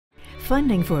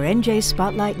Funding for NJ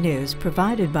Spotlight News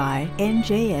provided by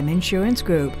NJM Insurance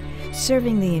Group,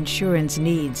 serving the insurance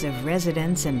needs of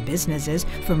residents and businesses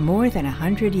for more than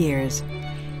 100 years.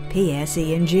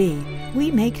 PSE&G, we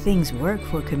make things work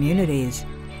for communities.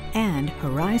 And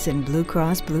Horizon Blue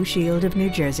Cross Blue Shield of New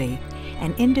Jersey,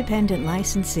 an independent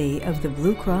licensee of the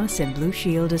Blue Cross and Blue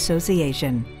Shield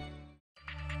Association.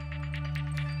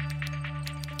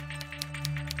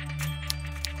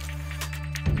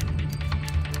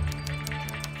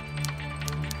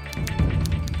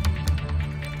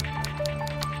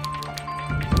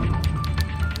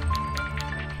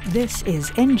 This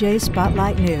is NJ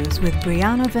Spotlight News with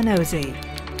Brianna Venozzi.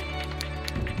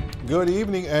 Good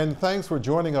evening and thanks for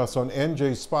joining us on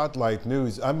NJ Spotlight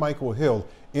News. I'm Michael Hill,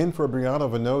 in for Brianna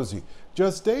Venozzi.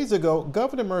 Just days ago,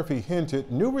 Governor Murphy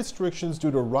hinted new restrictions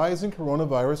due to rising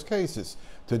coronavirus cases.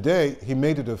 Today, he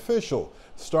made it official.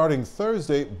 Starting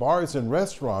Thursday, bars and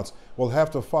restaurants will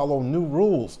have to follow new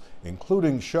rules,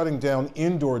 including shutting down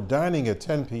indoor dining at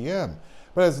 10 p.m.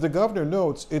 But as the governor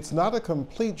notes, it's not a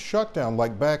complete shutdown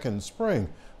like back in spring.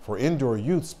 For indoor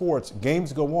youth sports,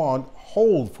 games go on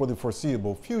hold for the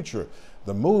foreseeable future.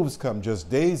 The moves come just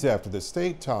days after the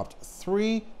state topped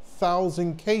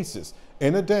 3,000 cases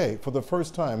in a day for the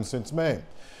first time since May.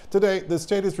 Today, the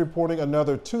state is reporting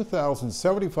another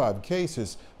 2,075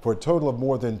 cases for a total of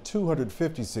more than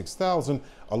 256,000,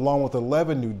 along with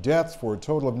 11 new deaths for a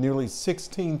total of nearly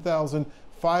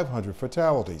 16,500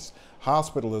 fatalities.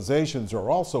 Hospitalizations are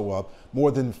also up,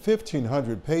 more than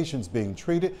 1,500 patients being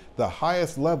treated, the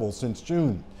highest level since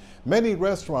June. Many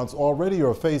restaurants already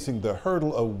are facing the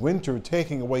hurdle of winter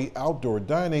taking away outdoor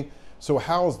dining. So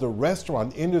how is the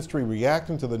restaurant industry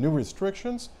reacting to the new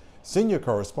restrictions? Senior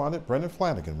correspondent Brendan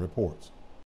Flanagan reports.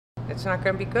 It's not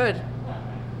going to be good.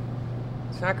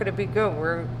 It's not going to be good.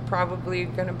 We're probably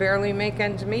going to barely make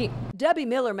ends meet. Debbie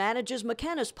Miller manages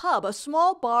McKenna's Pub, a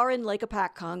small bar in Lake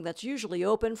Apacong that's usually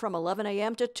open from 11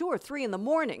 a.m. to 2 or 3 in the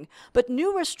morning. But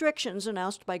new restrictions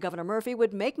announced by Governor Murphy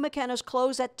would make McKenna's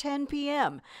close at 10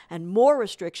 p.m. And more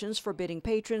restrictions forbidding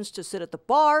patrons to sit at the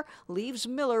bar leaves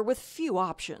Miller with few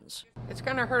options. It's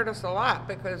going to hurt us a lot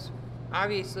because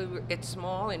obviously it's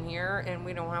small in here and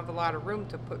we don't have a lot of room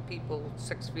to put people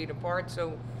 6 feet apart.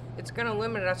 So it's going to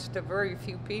limit us to very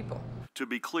few people. To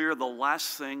be clear, the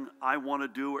last thing I want to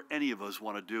do, or any of us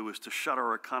want to do, is to shut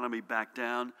our economy back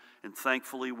down, and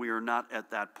thankfully we are not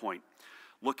at that point.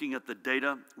 Looking at the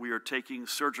data, we are taking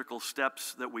surgical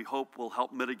steps that we hope will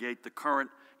help mitigate the current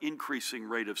increasing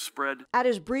rate of spread. At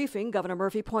his briefing, Governor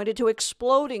Murphy pointed to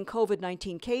exploding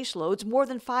COVID-19 caseloads, more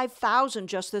than 5,000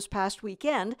 just this past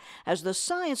weekend, as the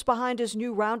science behind his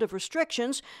new round of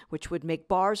restrictions, which would make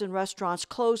bars and restaurants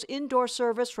close indoor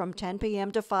service from 10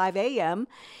 p.m. to 5 a.m.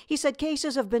 He said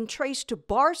cases have been traced to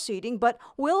bar seating, but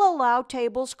will allow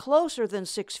tables closer than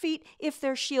 6 feet if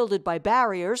they're shielded by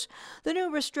barriers. The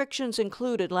new restrictions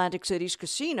include Atlantic City's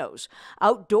casinos.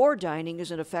 Outdoor dining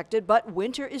isn't affected, but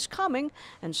winter is coming,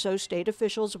 and so state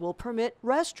officials will permit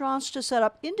restaurants to set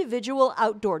up individual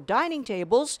outdoor dining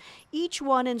tables, each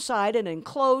one inside an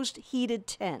enclosed heated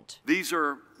tent. These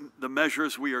are the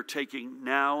measures we are taking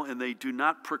now, and they do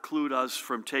not preclude us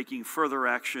from taking further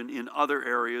action in other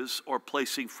areas or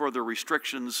placing further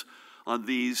restrictions on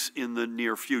these in the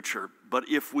near future. But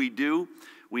if we do,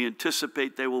 we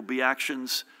anticipate there will be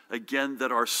actions, again,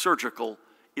 that are surgical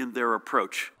in their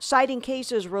approach. Citing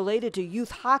cases related to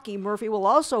youth hockey, Murphy will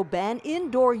also ban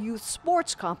indoor youth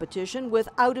sports competition with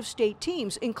out-of-state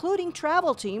teams, including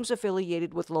travel teams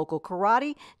affiliated with local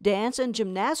karate, dance, and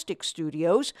gymnastics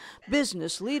studios.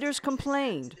 Business leaders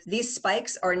complained. These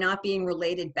spikes are not being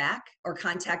related back or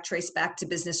contact traced back to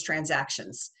business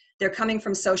transactions. They're coming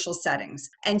from social settings.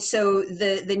 And so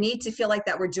the need to feel like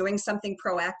that we're doing something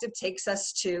proactive takes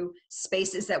us to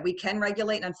spaces that we can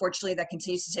regulate. And unfortunately, that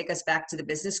continues to take us back to the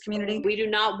business community. We do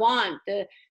not want the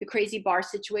crazy bar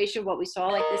situation, what we saw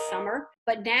like this summer.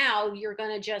 But now you're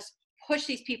going to just push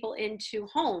these people into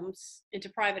homes, into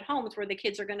private homes where the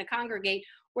kids are going to congregate,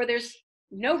 where there's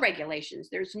no regulations,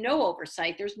 there's no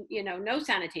oversight, there's no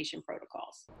sanitation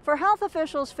protocols. For health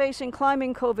officials facing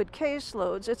climbing COVID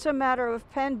caseloads, it's a matter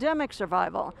of pandemic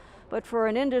survival. But for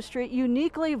an industry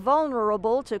uniquely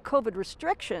vulnerable to COVID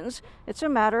restrictions, it's a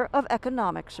matter of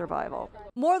economic survival.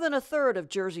 More than a third of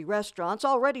Jersey restaurants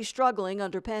already struggling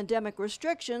under pandemic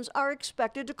restrictions are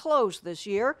expected to close this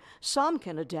year. Some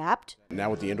can adapt. Now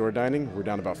with the indoor dining, we're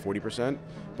down about 40%,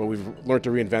 but we've learned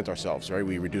to reinvent ourselves, right?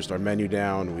 We reduced our menu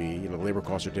down. Labor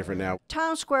costs are different now.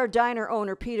 Town Square diner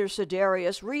owner Peter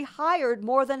Sidarius rehired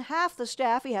more than half the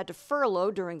staff he had to furlough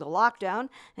during the lockdown,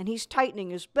 and he's tightening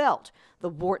his belt. The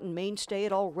Wharton mainstay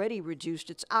had already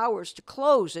reduced its hours to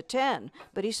close at 10,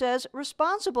 but he says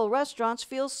responsible restaurants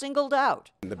feel singled out.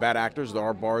 The bad actors, there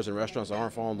are bars and restaurants that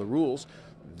aren't following the rules.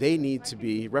 They need to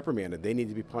be reprimanded. They need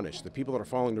to be punished. The people that are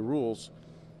following the rules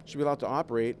should be allowed to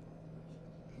operate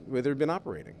where they've been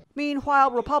operating.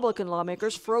 Meanwhile, Republican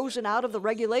lawmakers frozen out of the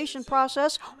regulation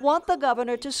process want the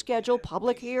governor to schedule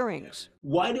public hearings.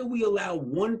 Why do we allow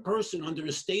one person under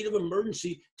a state of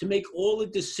emergency to make all the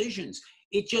decisions?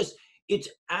 It's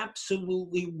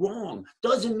absolutely wrong.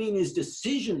 Doesn't mean his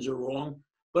decisions are wrong,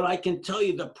 but I can tell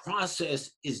you the process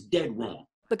is dead wrong.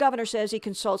 The governor says he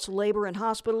consults labor and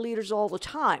hospital leaders all the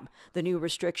time. The new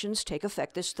restrictions take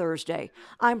effect this Thursday.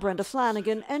 I'm Brenda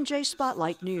Flanagan, NJ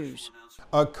Spotlight News.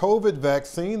 A COVID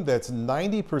vaccine that's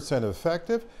 90%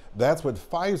 effective, that's what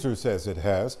Pfizer says it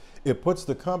has. It puts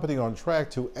the company on track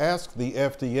to ask the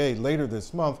FDA later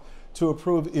this month to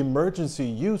approve emergency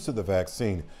use of the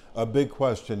vaccine. A big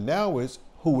question now is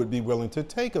who would be willing to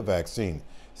take a vaccine.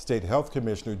 State Health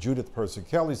Commissioner Judith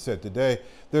Persicelli said today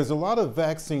there's a lot of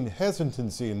vaccine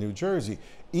hesitancy in New Jersey,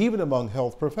 even among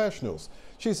health professionals.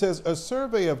 She says a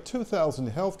survey of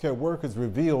 2,000 healthcare workers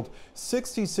revealed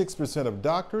 66% of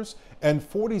doctors and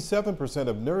 47%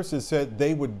 of nurses said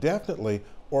they would definitely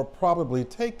or probably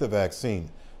take the vaccine.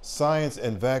 Science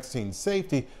and vaccine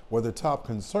safety were the top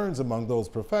concerns among those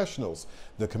professionals.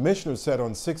 The commissioner said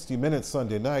on 60 Minutes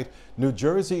Sunday night, New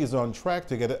Jersey is on track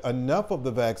to get enough of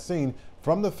the vaccine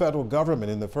from the federal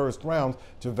government in the first round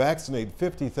to vaccinate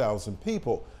 50,000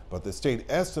 people, but the state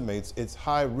estimates its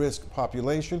high-risk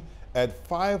population at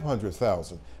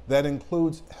 500,000. That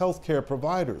includes healthcare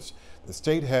providers. The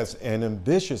state has an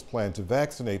ambitious plan to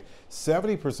vaccinate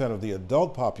 70% of the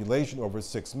adult population over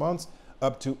 6 months,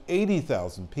 up to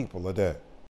 80,000 people a day.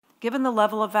 Given the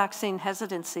level of vaccine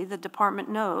hesitancy, the department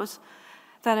knows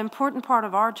that an important part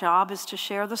of our job is to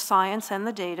share the science and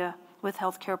the data with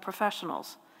healthcare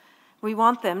professionals. We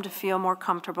want them to feel more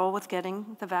comfortable with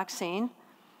getting the vaccine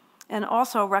and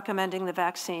also recommending the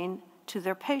vaccine to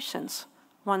their patients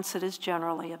once it is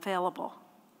generally available.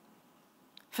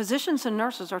 Physicians and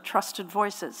nurses are trusted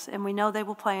voices, and we know they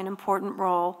will play an important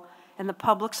role in the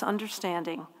public's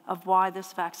understanding of why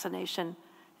this vaccination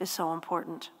is so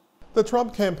important. The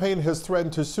Trump campaign has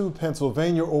threatened to sue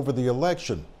Pennsylvania over the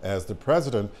election, as the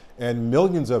president and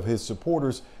millions of his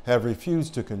supporters have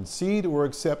refused to concede or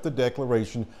accept the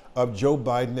declaration of Joe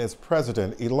Biden as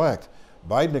president-elect.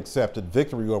 Biden accepted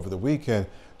victory over the weekend.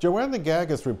 Joanna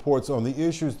Gagas reports on the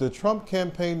issues the Trump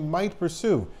campaign might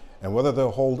pursue and whether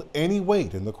they'll hold any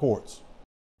weight in the courts.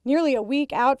 Nearly a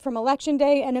week out from Election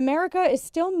Day, and America is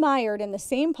still mired in the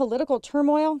same political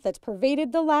turmoil that's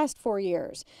pervaded the last 4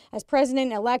 years. As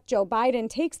President-elect Joe Biden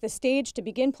takes the stage to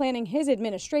begin planning his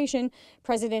administration,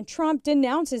 President Trump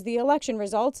denounces the election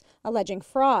results, alleging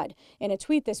fraud. In a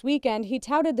tweet this weekend, he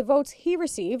touted the votes he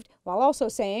received, while also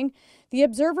saying, "The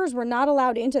observers were not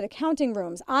allowed into the counting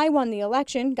rooms. I won the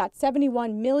election, got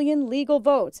 71 million legal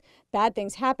votes. Bad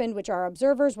things happened which our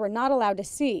observers were not allowed to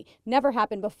see. Never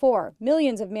happened before.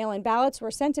 Millions of mail-in ballots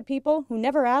were sent to people who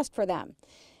never asked for them."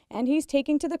 And he's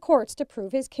taking to the courts to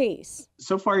prove his case.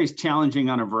 So far, he's challenging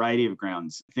on a variety of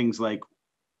grounds, things like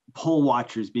poll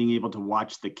watchers being able to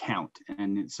watch the count.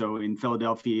 And so in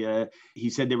Philadelphia, he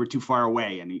said they were too far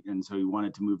away, and so he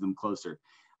wanted to move them closer.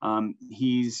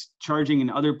 He's charging in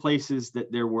other places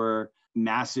that there were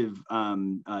massive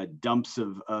dumps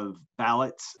of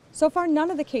ballots. So far, none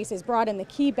of the cases brought in the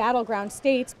key battleground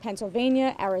states,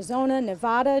 Pennsylvania, Arizona,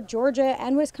 Nevada, Georgia,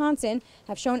 and Wisconsin,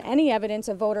 have shown any evidence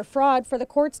of voter fraud for the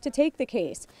courts to take the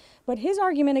case. But his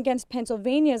argument against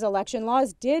Pennsylvania's election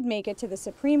laws did make it to the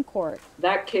Supreme Court.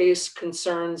 That case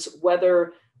concerns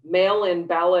whether mail-in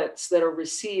ballots that are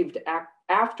received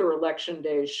after Election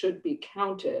Day should be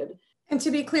counted. And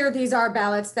to be clear, these are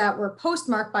ballots that were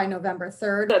postmarked by November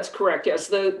 3rd. That's correct, yes.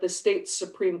 The state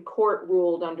Supreme Court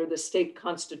ruled under the state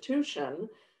constitution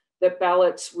that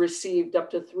ballots received up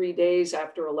to 3 days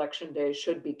after Election Day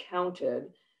should be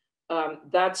counted.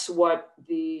 That's what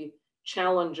the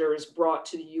challengers brought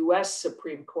to the U.S.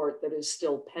 Supreme Court that is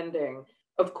still pending.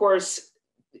 Of course,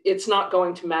 it's not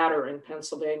going to matter in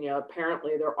Pennsylvania.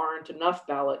 Apparently, there aren't enough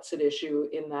ballots at issue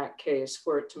in that case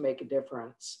for it to make a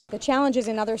difference. The challenges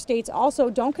in other states also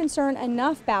don't concern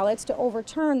enough ballots to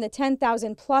overturn the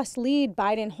 10,000 plus lead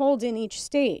Biden holds in each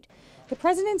state. The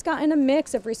president's gotten a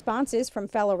mix of responses from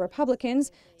fellow Republicans,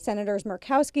 Senators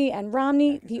Murkowski and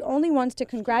Romney, the only ones to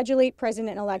congratulate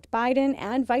President-elect Biden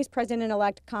and Vice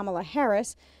President-elect Kamala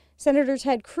Harris. Senator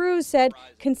Ted Cruz said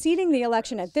conceding the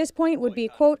election at this point would be,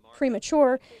 quote,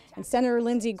 premature. And Senator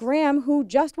Lindsey Graham, who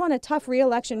just won a tough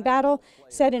re-election battle,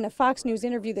 said in a Fox News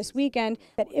interview this weekend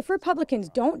that if Republicans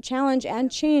don't challenge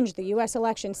and change the U.S.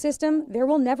 election system, there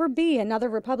will never be another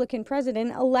Republican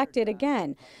president elected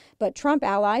again. But Trump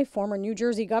ally, former New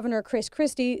Jersey Governor Chris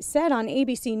Christie, said on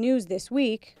ABC News this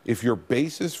week, if your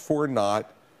basis for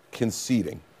not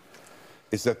conceding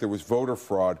is that there was voter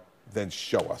fraud, then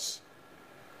show us.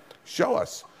 Show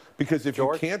us. Because if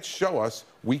you can't show us,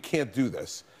 we can't do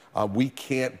this. We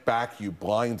can't back you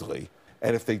blindly.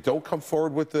 And if they don't come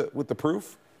forward with the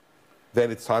proof,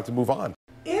 then it's time to move on.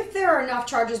 If there are enough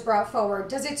charges brought forward,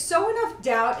 does it sow enough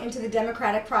doubt into the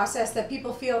democratic process that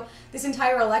people feel this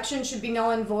entire election should be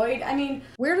null and void? I mean,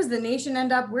 where does the nation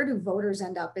end up? Where do voters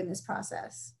end up in this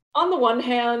process? On the one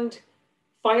hand,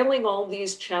 filing all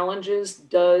these challenges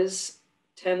does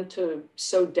tend to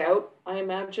sow doubt, I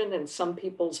imagine, in some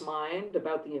people's mind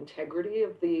about the integrity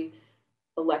of the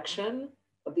election,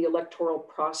 of the electoral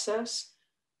process.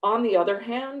 On the other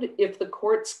hand, if the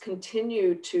courts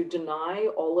continue to deny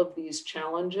all of these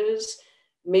challenges,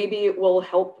 maybe it will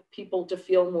help people to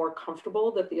feel more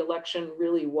comfortable that the election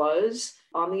really was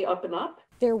on the up and up.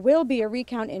 There will be a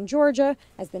recount in Georgia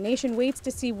as the nation waits to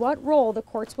see what role the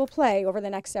courts will play over the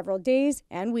next several days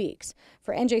and weeks.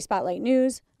 For NJ Spotlight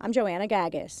News, I'm Joanna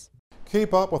Gagis.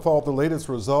 Keep up with all the latest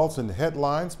results and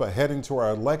headlines by heading to our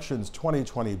Elections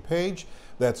 2020 page.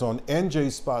 That's on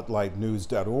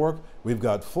njspotlightnews.org. We've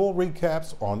got full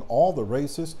recaps on all the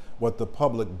races, what the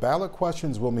public ballot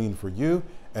questions will mean for you,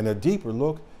 and a deeper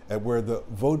look at where the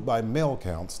vote by mail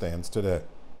count stands today.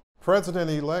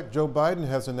 President-elect Joe Biden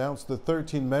has announced the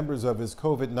 13 members of his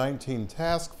COVID-19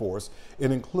 task force.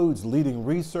 It includes leading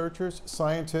researchers,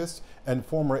 scientists, and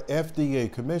former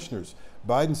FDA commissioners.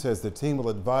 Biden says the team will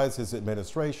advise his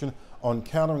administration on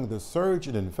countering the surge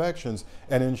in infections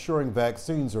and ensuring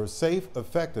vaccines are safe,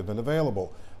 effective, and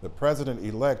available. The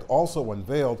president-elect also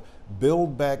unveiled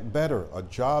Build Back Better, a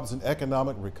jobs and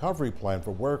economic recovery plan for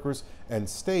workers and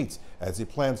states, as he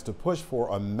plans to push for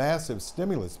a massive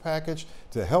stimulus package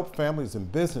to help families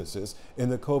and businesses in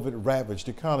the COVID-ravaged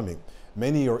economy.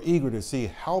 Many are eager to see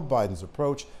how Biden's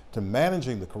approach to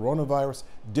managing the coronavirus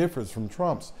differs from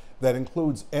Trump's. That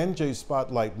includes NJ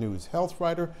Spotlight News health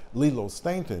writer Lilo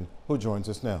Stainton, who joins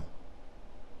us now.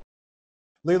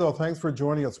 Lilo, thanks for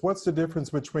joining us. What's the difference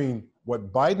between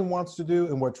what Biden wants to do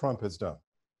and what Trump has done?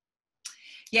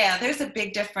 Yeah, there's a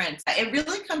big difference. It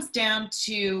really comes down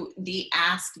to the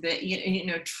ask that,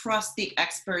 trust the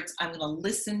experts. I'm going to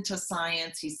listen to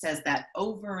science. He says that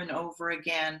over and over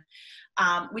again,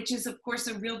 which is, of course,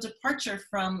 a real departure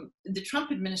from the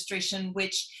Trump administration,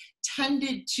 which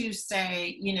tended to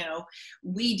say,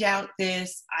 we doubt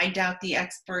this, I doubt the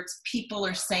experts. People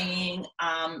are saying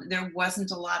there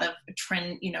wasn't a lot of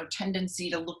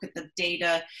tendency to look at the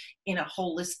data in a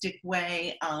holistic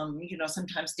way.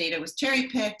 Sometimes data was cherry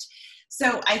picked.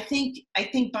 So I think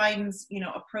Biden's,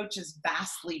 approach is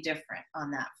vastly different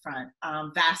on that front,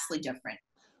 vastly different.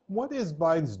 What is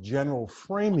Biden's general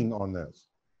framing on this?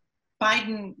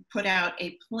 Biden put out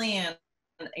a plan,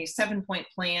 a 7-point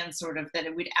plan sort of, that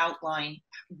it would outline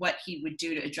what he would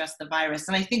do to address the virus.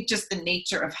 And I think just the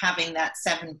nature of having that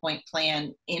 7-point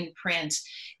plan in print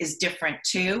is different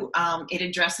too. It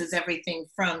addresses everything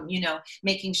from,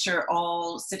 making sure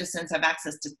all citizens have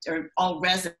access to, or all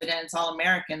residents, all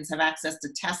Americans have access to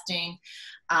testing,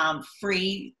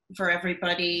 free for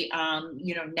everybody,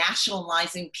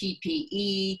 nationalizing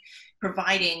PPE,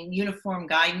 providing uniform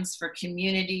guidance for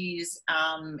communities,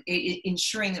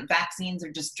 ensuring that vaccines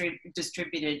are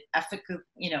distributed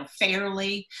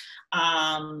fairly,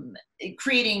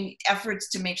 creating efforts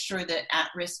to make sure that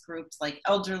at-risk groups like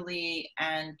elderly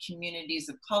and communities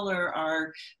of color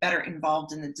are better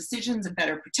involved in the decisions and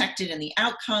better protected in the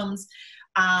outcomes.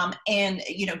 And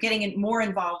getting more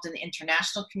involved in the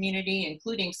international community,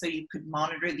 including so you could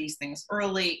monitor these things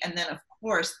early. And then, of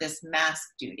course, this mask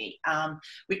duty,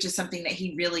 which is something that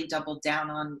he really doubled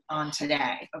down on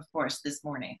today, of course, this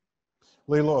morning.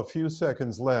 Lilo, a few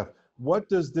seconds left. What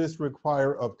does this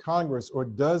require of Congress, or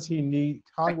does he need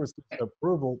Congress'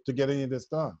 approval to get any of this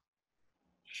done?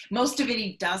 Most of it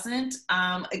he doesn't,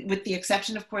 with the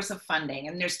exception, of course, of funding.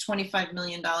 And there's $25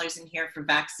 million in here for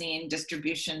vaccine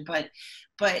distribution, but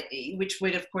which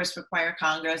would, of course, require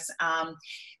Congress.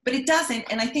 But it doesn't.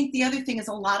 And I think the other thing is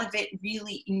a lot of it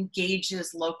really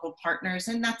engages local partners.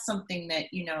 And that's something that,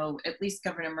 at least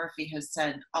Governor Murphy has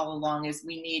said all along, is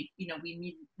we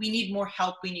need more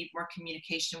help. We need more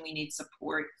communication. We need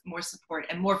support,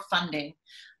 and more funding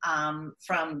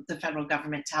from the federal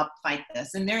government to help fight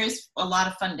this. And there is a lot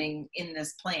of funding in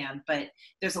this plan, but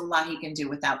there's a lot he can do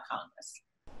without Congress.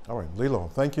 All right, Lilo,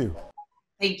 thank you.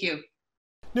 Thank you.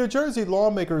 New Jersey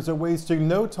lawmakers are wasting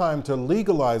no time to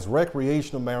legalize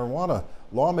recreational marijuana.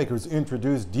 Lawmakers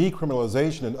introduced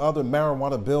decriminalization and other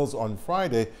marijuana bills on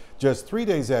Friday, just 3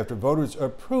 days after voters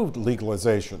approved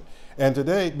legalization. And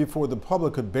today, before the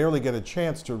public could barely get a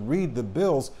chance to read the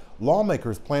bills,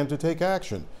 lawmakers plan to take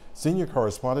action. Senior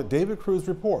correspondent David Cruz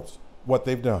reports what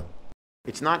they've done.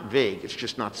 It's not vague, it's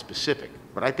just not specific,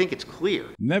 but I think it's clear.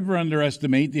 Never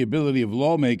underestimate the ability of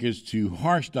lawmakers to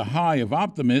harsh the high of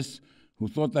optimists who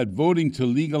thought that voting to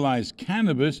legalize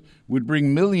cannabis would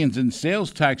bring millions in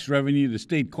sales tax revenue to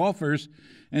state coffers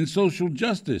and social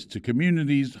justice to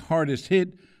communities hardest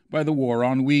hit by the war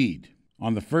on weed.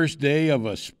 On the first day of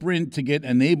a sprint to get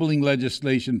enabling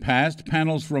legislation passed,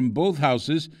 panels from both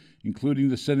houses, including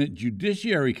the Senate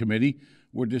Judiciary Committee,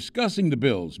 were discussing the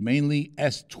bills, mainly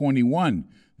S-21,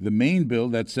 the main bill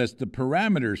that sets the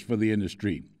parameters for the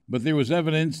industry. But there was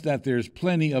evidence that there's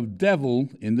plenty of devil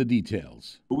in the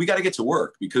details. But we got to get to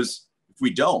work, because if we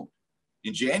don't,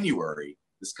 in January,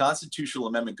 this constitutional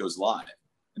amendment goes live.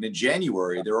 And in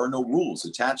January, there are no rules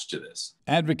attached to this.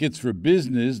 Advocates for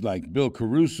business, like Bill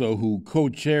Caruso, who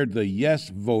co-chaired the Yes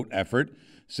Vote effort,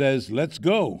 says, let's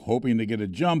go, hoping to get a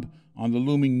jump on the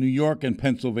looming New York and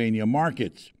Pennsylvania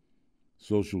markets.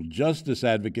 Social justice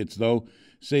advocates, though,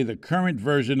 say the current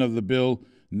version of the bill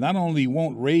not only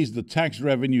won't raise the tax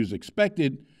revenues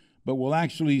expected, but will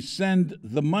actually send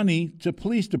the money to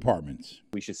police departments.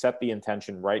 We should set the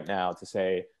intention right now to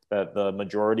say that the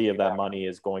majority of that money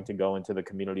is going to go into the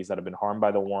communities that have been harmed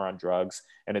by the war on drugs,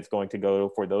 and it's going to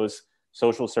go for those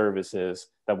social services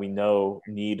that we know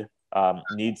need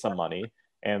some money,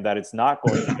 and that it's not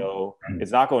going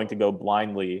to go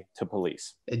blindly to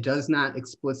police. It does not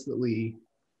explicitly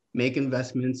make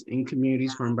investments in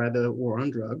communities harmed by the war on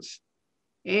drugs.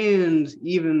 And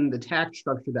even the tax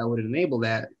structure that would enable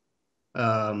that,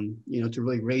 to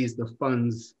really raise the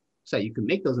funds so that you can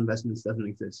make those investments doesn't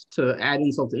exist. To add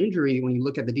insult to injury, when you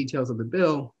look at the details of the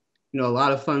bill, a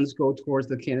lot of funds go towards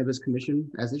the Cannabis Commission,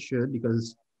 as it should,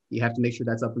 because you have to make sure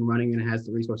that's up and running and it has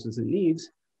the resources it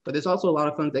needs. But there's also a lot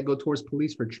of funds that go towards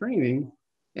police for training.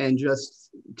 And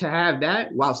just to have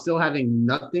that while still having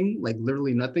nothing, like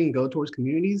literally nothing, go towards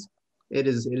communities, it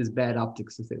is bad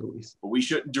optics, to say the least. But we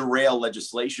shouldn't derail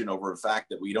legislation over the fact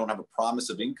that we don't have a promise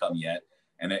of income yet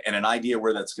and an idea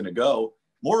where that's going to go.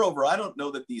 Moreover, I don't know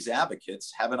that these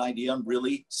advocates have an idea on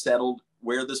really settled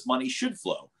where this money should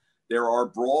flow. There are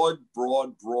broad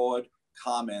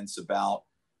comments about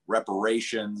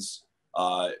reparations,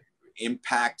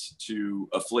 impact to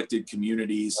afflicted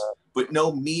communities, but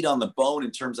no meat on the bone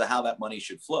in terms of how that money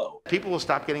should flow. People will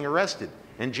stop getting arrested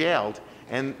and jailed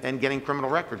and getting criminal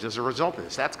records as a result of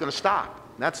this. That's going to stop.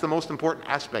 That's the most important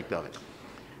aspect of it.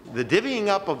 The divvying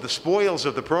up of the spoils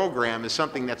of the program is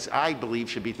something that I believe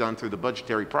should be done through the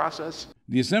budgetary process.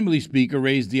 The Assembly Speaker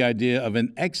raised the idea of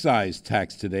an excise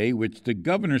tax today, which the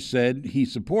governor said he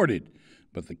supported.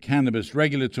 But the Cannabis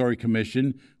Regulatory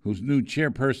Commission, whose new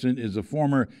chairperson is a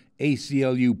former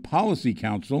ACLU Policy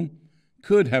Counsel,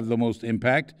 could have the most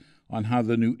impact on how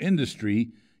the new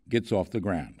industry gets off the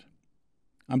ground.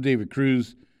 I'm David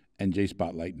Cruz, NJ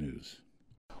Spotlight News.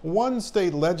 One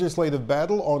state legislative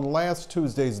battle on last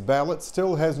Tuesday's ballot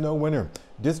still has no winner.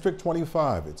 District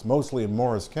 25, it's mostly in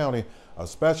Morris County, a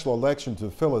special election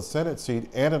to fill a Senate seat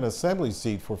and an Assembly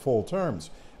seat for full terms.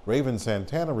 Raven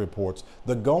Santana reports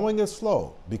the going is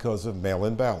slow because of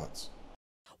mail-in ballots.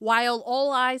 While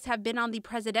all eyes have been on the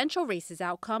presidential race's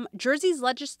outcome, Jersey's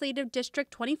Legislative District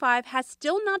 25 has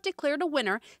still not declared a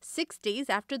winner 6 days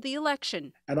after the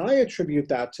election. And I attribute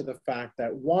that to the fact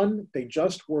that, one, they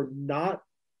just were not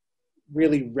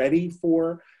really ready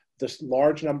for this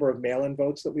large number of mail-in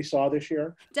votes that we saw this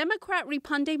year. Democrat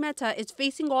Ripunde Mehta is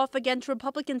facing off against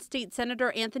Republican State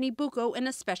Senator Anthony Bucco in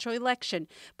a special election.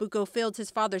 Bucco filled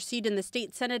his father's seat in the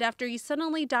state Senate after he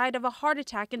suddenly died of a heart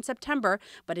attack in September,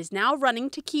 but is now running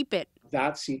to keep it.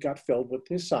 That seat got filled with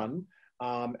his son,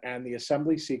 and the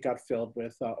Assembly seat got filled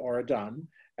with Ora Dunn.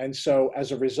 And so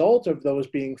as a result of those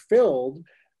being filled,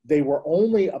 they were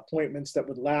only appointments that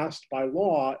would last by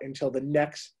law until the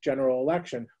next general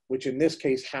election, which in this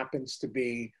case happens to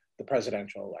be the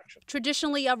presidential election.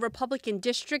 Traditionally a Republican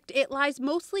district, it lies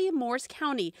mostly in Morris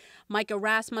County. Micah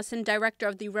Rasmussen, director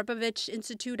of the Rebovich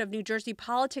Institute of New Jersey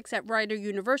Politics at Rider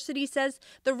University, says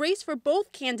the race for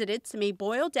both candidates may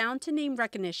boil down to name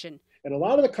recognition. In a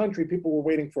lot of the country, people were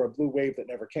waiting for a blue wave that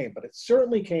never came, but it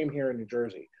certainly came here in New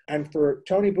Jersey. And for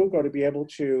Tony Bucco to be able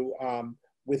to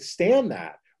withstand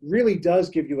that really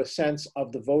does give you a sense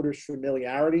of the voters'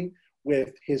 familiarity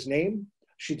with his name,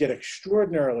 She did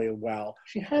extraordinarily well.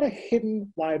 She had a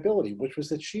hidden liability, which was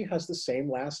that she has the same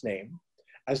last name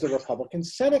as the Republican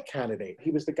Senate candidate.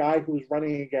 He was the guy who was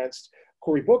running against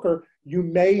Cory Booker. You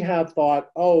may have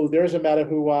thought, oh, there's a matter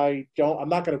who I'm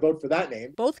not going to vote for that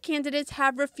name. Both candidates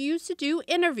have refused to do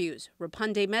interviews.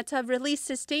 Rapunde Mehta released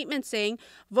a statement saying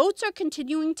votes are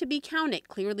continuing to be counted.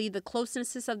 Clearly, the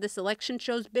closeness of this election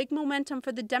shows big momentum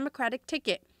for the Democratic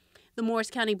ticket. The Morris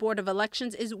County Board of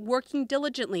Elections is working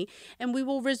diligently, and we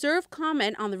will reserve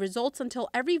comment on the results until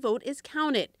every vote is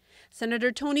counted.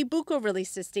 Senator Tony Bucco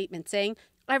released a statement saying,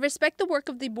 I respect the work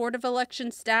of the Board of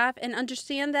Elections staff and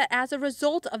understand that as a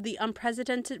result of the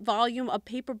unprecedented volume of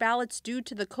paper ballots due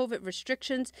to the COVID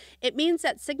restrictions, it means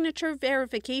that signature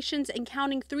verifications and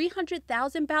counting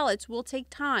 300,000 ballots will take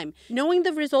time. Knowing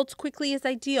the results quickly is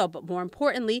ideal, but more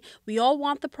importantly, we all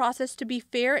want the process to be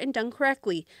fair and done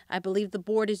correctly. I believe the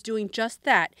board is doing just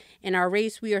that. In our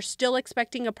race, we are still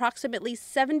expecting approximately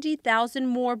 70,000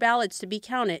 more ballots to be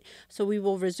counted, so we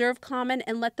will reserve comment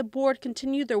and let the board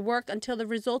continue their work until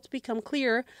the results become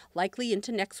clearer, likely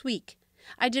into next week.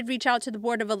 I did reach out to the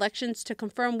Board of Elections to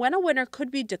confirm when a winner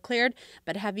could be declared,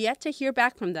 but have yet to hear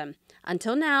back from them.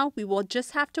 Until now, we will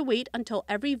just have to wait until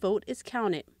every vote is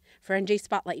counted. For NJ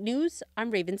Spotlight News,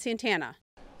 I'm Raven Santana.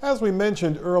 As we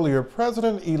mentioned earlier,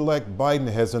 President-elect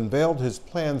Biden has unveiled his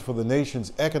plans for the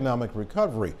nation's economic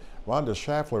recovery. Rhonda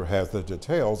Schaffler has the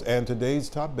details and today's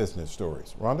top business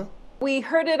stories. Rhonda? We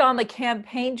heard it on the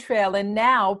campaign trail, and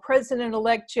now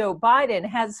President-elect Joe Biden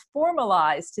has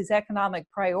formalized his economic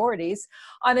priorities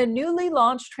on a newly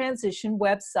launched transition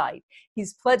website.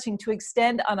 He's pledging to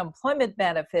extend unemployment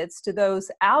benefits to those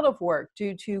out of work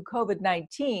due to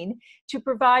COVID-19, to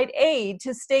provide aid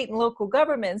to state and local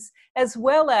governments, as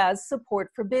well as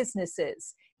support for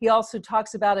businesses. He also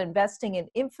talks about investing in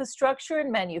infrastructure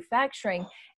and manufacturing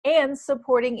and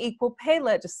supporting equal pay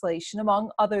legislation,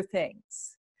 among other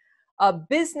things. A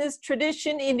business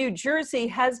tradition in New Jersey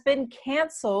has been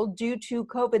canceled due to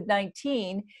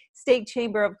COVID-19. State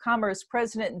Chamber of Commerce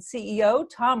President and CEO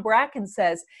Tom Bracken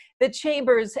says the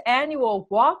Chamber's annual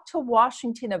Walk to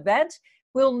Washington event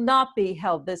will not be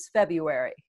held this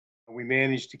February. We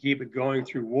managed to keep it going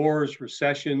through wars,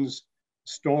 recessions,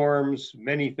 storms,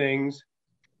 many things.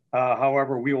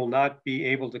 However, we will not be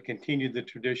able to continue the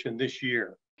tradition this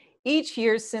year. Each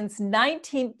year since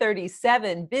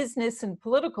 1937, business and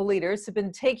political leaders have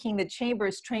been taking the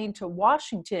Chamber's train to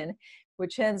Washington,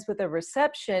 which ends with a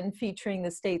reception featuring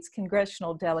the state's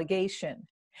congressional delegation.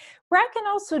 Bracken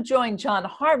also joined John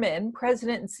Harmon,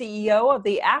 president and CEO of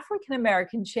the African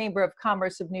American Chamber of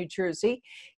Commerce of New Jersey,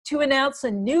 to announce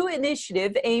a new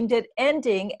initiative aimed at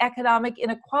ending economic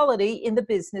inequality in the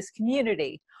business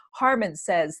community. Harmon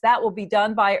says that will be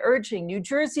done by urging New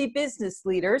Jersey business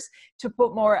leaders to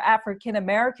put more African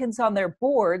Americans on their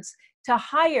boards, to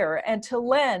hire and to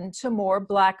lend to more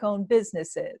Black-owned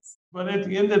businesses. But at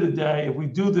the end of the day, if we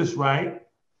do this right,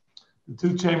 the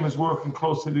two chambers working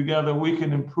closely together, we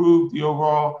can improve the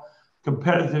overall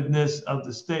competitiveness of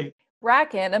the state.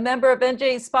 Bracken, a member of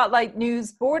NJ Spotlight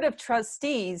News Board of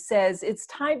Trustees, says it's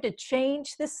time to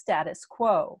change the status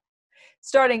quo.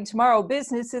 Starting tomorrow,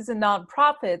 businesses and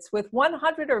nonprofits with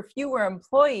 100 or fewer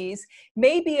employees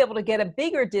may be able to get a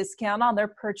bigger discount on their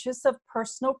purchase of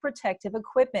personal protective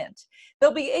equipment.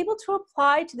 They'll be able to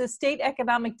apply to the State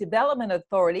Economic Development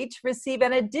Authority to receive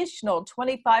an additional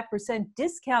 25%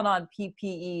 discount on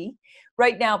PPE.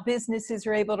 Right now, businesses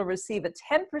are able to receive a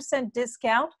 10%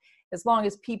 discount as long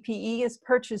as PPE is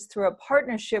purchased through a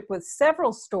partnership with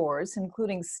several stores,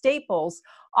 including Staples,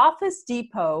 Office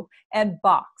Depot, and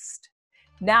Boxed.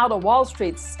 Now to Wall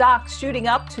Street, stocks shooting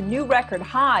up to new record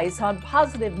highs on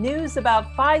positive news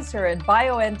about Pfizer and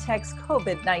BioNTech's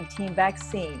COVID-19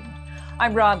 vaccine.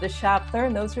 I'm Rhonda Schaffler,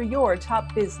 and those are your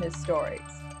top business stories.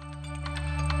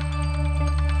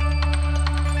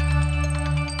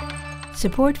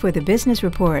 Support for the Business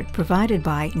Report provided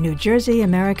by New Jersey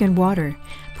American Water,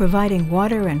 providing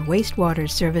water and wastewater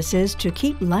services to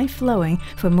keep life flowing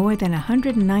for more than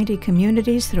 190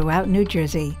 communities throughout New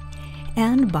Jersey.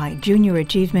 And by Junior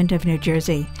Achievement of New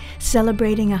Jersey,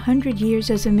 celebrating 100 years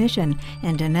as a mission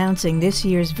and announcing this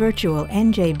year's virtual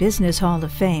NJ Business Hall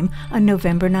of Fame on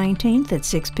November 19th at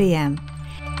 6 p.m.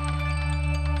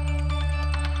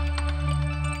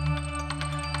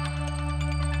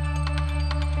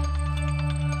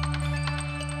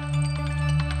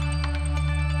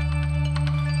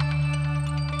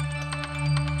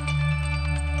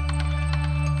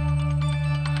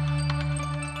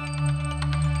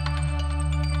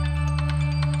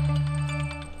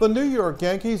 The New York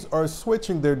Yankees are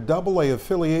switching their AA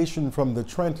affiliation from the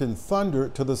Trenton Thunder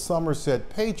to the Somerset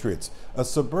Patriots, a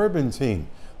suburban team.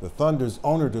 The Thunder's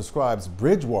owner describes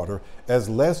Bridgewater as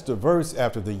less diverse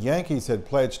after the Yankees had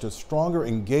pledged a stronger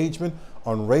engagement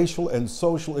on racial and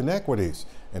social inequities.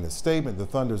 In a statement, the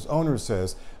Thunder's owner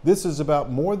says, "This is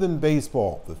about more than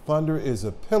baseball. The Thunder is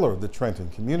a pillar of the Trenton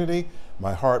community.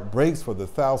 My heart breaks for the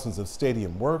thousands of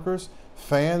stadium workers,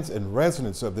 fans, and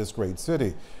residents of this great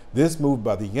city. This move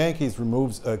by the Yankees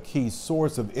removes a key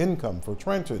source of income for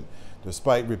Trenton."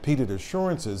 Despite repeated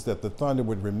assurances that the Thunder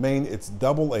would remain its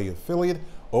Double-A affiliate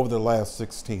over the last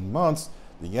 16 months,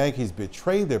 the Yankees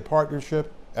betrayed their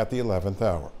partnership at the 11th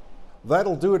hour.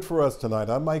 That'll do it for us tonight.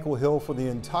 I'm Michael Hill. For the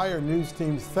entire news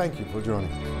team, thank you for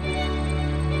joining us.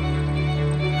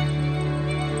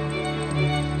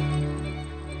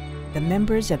 The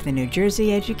members of the New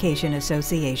Jersey Education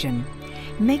Association,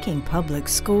 making public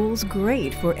schools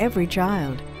great for every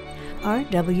child.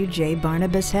 RWJ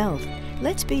Barnabas Health,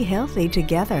 let's be healthy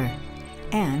together.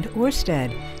 And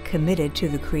Ørsted, committed to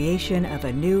the creation of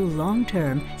a new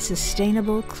long-term,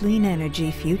 sustainable, clean energy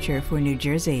future for New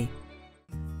Jersey.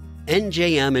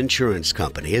 NJM Insurance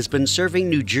Company has been serving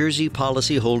New Jersey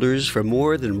policyholders for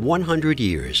more than 100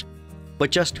 years.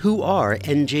 But just who are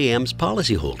NJM's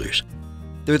policyholders?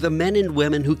 They're the men and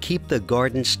women who keep the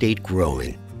Garden State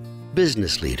growing,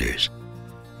 business leaders,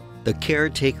 the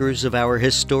caretakers of our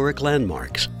historic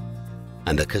landmarks,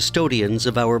 and the custodians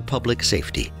of our public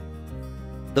safety.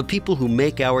 The people who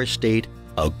make our state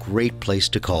a great place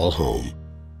to call home.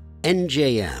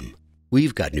 NJM,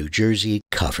 we've got New Jersey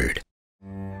covered.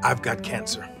 I've got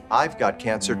cancer. I've got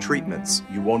cancer treatments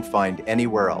you won't find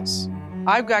anywhere else.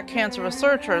 I've got cancer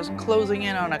researchers closing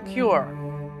in on a cure.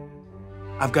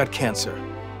 I've got cancer,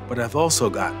 but I've also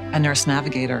got a nurse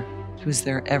navigator who's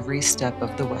there every step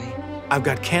of the way. I've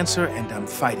got cancer and I'm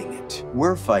fighting it.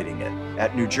 We're fighting it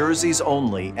at New Jersey's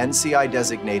only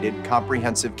NCI-designated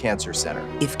Comprehensive Cancer Center.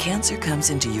 If cancer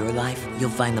comes into your life, you'll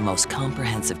find the most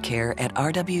comprehensive care at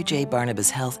RWJ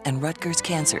Barnabas Health and Rutgers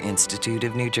Cancer Institute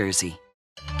of New Jersey.